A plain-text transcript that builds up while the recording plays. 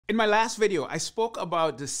In my last video, I spoke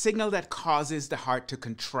about the signal that causes the heart to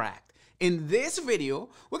contract. In this video,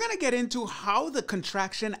 we're going to get into how the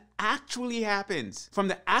contraction actually happens, from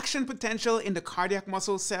the action potential in the cardiac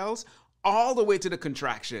muscle cells all the way to the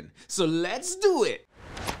contraction. So let's do it.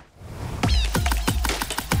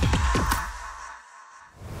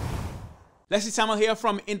 Leslie Samuel here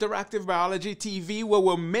from Interactive Biology TV, where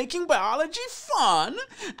we're making biology fun.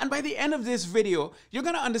 And by the end of this video, you're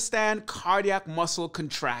going to understand cardiac muscle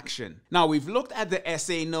contraction. Now, we've looked at the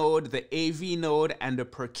SA node, the AV node, and the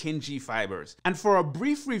Pukinje fibers. And for a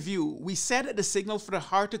brief review, we said that the signal for the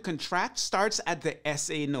heart to contract starts at the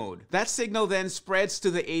SA node. That signal then spreads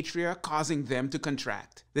to the atria, causing them to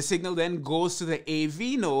contract. The signal then goes to the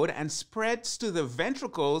AV node and spreads to the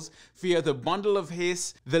ventricles via the bundle of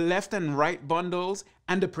His, the left and right bundles,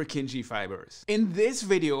 and the Pukinje fibers. In this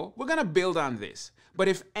video, we're gonna build on this. But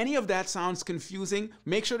if any of that sounds confusing,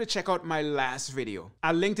 make sure to check out my last video.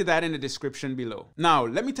 I'll link to that in the description below. Now,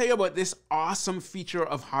 let me tell you about this awesome feature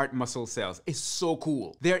of heart muscle cells. It's so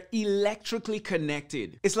cool. They're electrically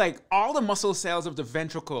connected. It's like all the muscle cells of the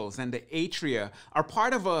ventricles and the atria are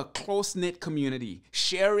part of a close-knit community,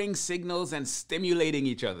 sharing signals and stimulating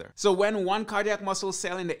each other. So when one cardiac muscle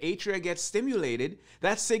cell in the atria gets stimulated,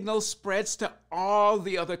 that signal spreads to all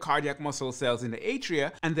the other cardiac muscle cells in the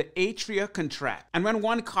atria, and the atria contract. And when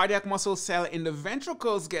one cardiac muscle cell in the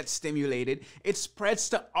ventricles gets stimulated, it spreads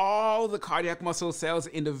to all the cardiac muscle cells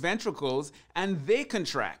in the ventricles, and they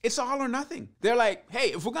contract. It's all or nothing. They're like,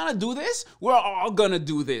 hey, if we're gonna do this, we're all gonna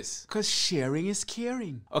do this. Because sharing is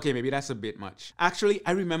caring. Okay, maybe that's a bit much. Actually,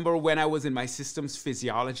 I remember when I was in my systems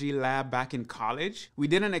physiology lab back in college, we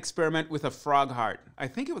did an experiment with a frog heart. I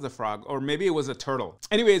think it was a frog, or maybe it was a turtle.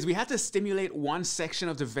 Anyways, we had to stimulate one section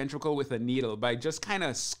of the ventricle with a needle by just kind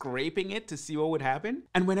of scraping it to see what would happen.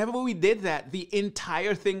 And whenever we did that, the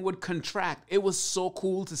entire thing would contract. It was so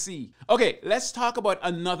cool to see. Okay, let's talk about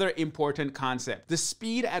another important concept: the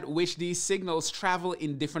speed at which these signals travel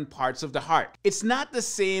in different parts of the heart. It's not the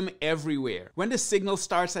same everywhere. When the signal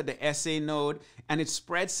starts at the SA node and it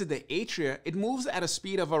spreads to the atria, it moves at a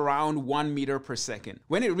speed of around 1 meter per second.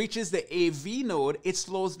 When it reaches the AV node, it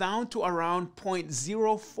slows down to around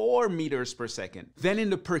 0.04 meters per second. Then in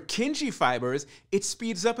the Pukinje fibers, it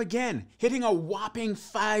speeds up again, hitting a whopping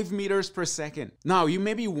 5 meters per second. Now, you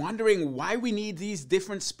may be wondering why we need these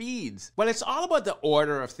different speeds. Well, it's all about the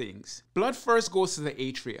order of things. Blood first goes to the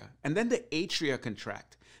atria, and then the atria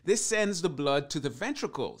contract. This sends the blood to the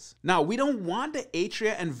ventricles. Now, we don't want the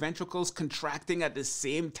atria and ventricles contracting at the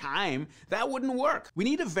same time. That wouldn't work. We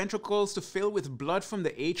need the ventricles to fill with blood from the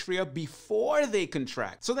atria before they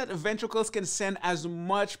contract, so that the ventricles can send as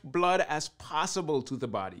much blood as possible to the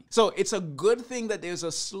body. So it's a good thing that there's a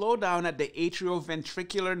slowdown at the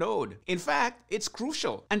atrioventricular node. In fact, it's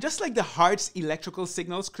crucial. And just like the heart's electrical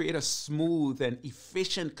signals create a smooth and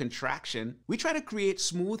efficient contraction, we try to create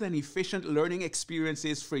smooth and efficient learning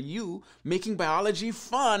experiences for you, making biology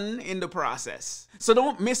fun in the process. So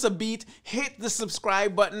don't miss a beat. Hit the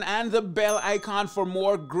subscribe button and the bell icon for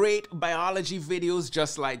more great biology videos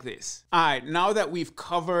just like this. All right, now that we've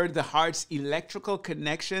covered the heart's electrical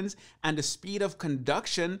connections and the speed of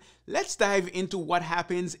conduction, let's dive into what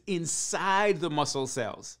happens inside the muscle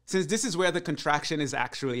cells, since this is where the contraction is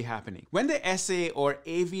actually happening. When the SA or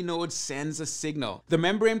AV node sends a signal, the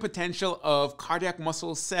membrane potential of cardiac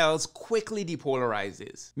muscle cells quickly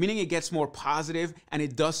depolarizes, meaning it gets more positive, and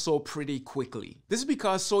it does so pretty quickly. This is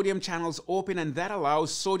because sodium channels open, and that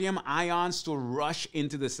allows sodium ions to rush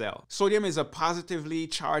into the cell. Sodium is a positively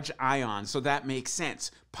charged ion, so that makes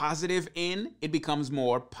sense. Positive in, it becomes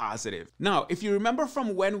more positive. Now, if you remember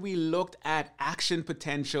from when we looked at action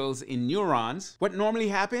potentials in neurons, what normally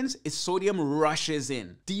happens is sodium rushes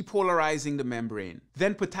in, depolarizing the membrane.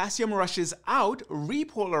 Then potassium rushes out,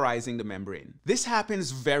 repolarizing the membrane. This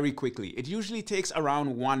happens very quickly. It usually takes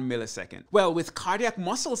around 1 millisecond. Well, with cardiac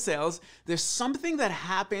muscle cells, there's something that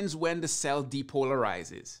happens when the cell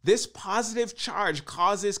depolarizes. This positive charge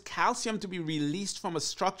causes calcium to be released from a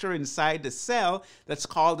structure inside the cell that's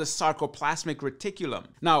called the sarcoplasmic reticulum.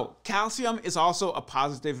 Now, calcium is also a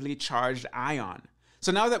positively charged ion.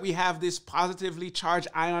 So now that we have this positively charged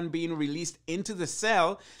ion being released into the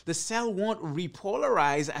cell won't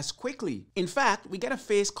repolarize as quickly. In fact, we get a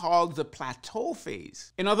phase called the plateau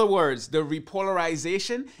phase. In other words, the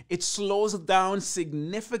repolarization, it slows down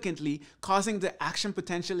significantly, causing the action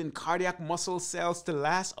potential in cardiac muscle cells to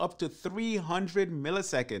last up to 300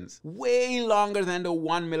 milliseconds, way longer than the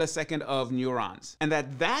 1 millisecond of neurons. And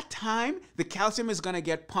at that time, the calcium is going to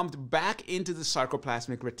get pumped back into the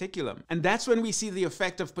sarcoplasmic reticulum. And that's when we see the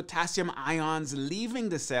effect of potassium ions leaving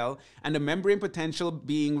the cell and the membrane potential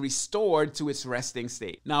being restored to its resting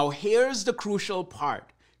state. Now, here's the crucial part.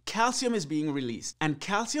 Calcium is being released, and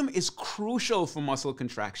calcium is crucial for muscle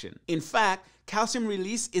contraction. In fact, calcium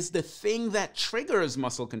release is the thing that triggers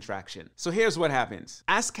muscle contraction. So here's what happens.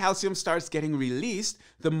 As calcium starts getting released,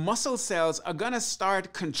 the muscle cells are gonna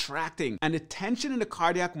start contracting, and the tension in the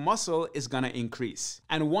cardiac muscle is gonna increase.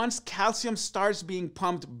 And once calcium starts being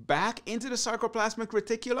pumped back into the sarcoplasmic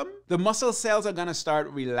reticulum, the muscle cells are gonna start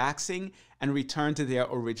relaxing and return to their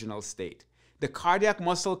original state. The cardiac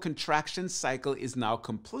muscle contraction cycle is now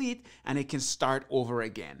complete and it can start over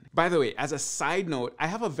again. By the way, as a side note, I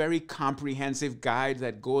have a very comprehensive guide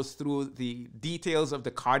that goes through the details of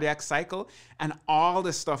the cardiac cycle and all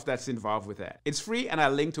the stuff that's involved with that. It's free and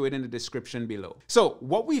I'll link to it in the description below. So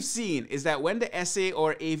what we've seen is that when the SA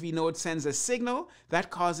or AV node sends a signal,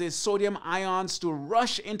 that causes sodium ions to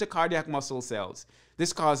rush into cardiac muscle cells.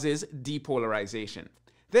 This causes depolarization.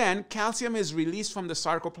 Then calcium is released from the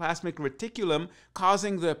sarcoplasmic reticulum,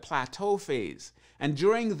 causing the plateau phase. And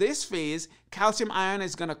during this phase, calcium ion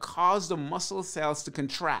is going to cause the muscle cells to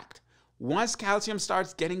contract. Once calcium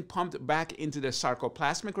starts getting pumped back into the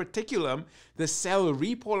sarcoplasmic reticulum, the cell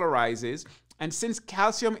repolarizes, and since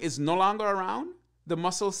calcium is no longer around, the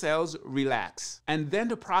muscle cells relax. And then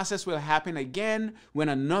the process will happen again when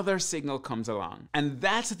another signal comes along. And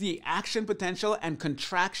that's the action potential and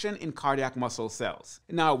contraction in cardiac muscle cells.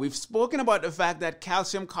 Now, we've spoken about the fact that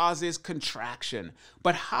calcium causes contraction,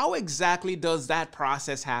 but how exactly does that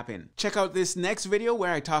process happen? Check out this next video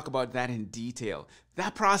where I talk about that in detail.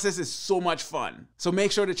 That process is so much fun. So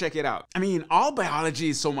make sure to check it out. I mean, all biology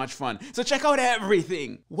is so much fun. So check out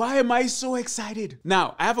everything. Why am I so excited?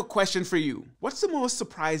 Now, I have a question for you. What's the most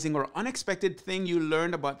surprising or unexpected thing you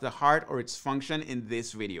learned about the heart or its function in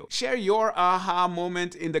this video? Share your aha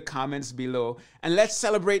moment in the comments below, and let's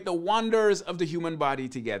celebrate the wonders of the human body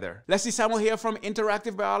together. Leslie Samuel here from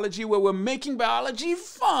Interactive Biology, where we're making biology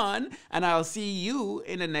fun, and I'll see you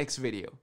in the next video.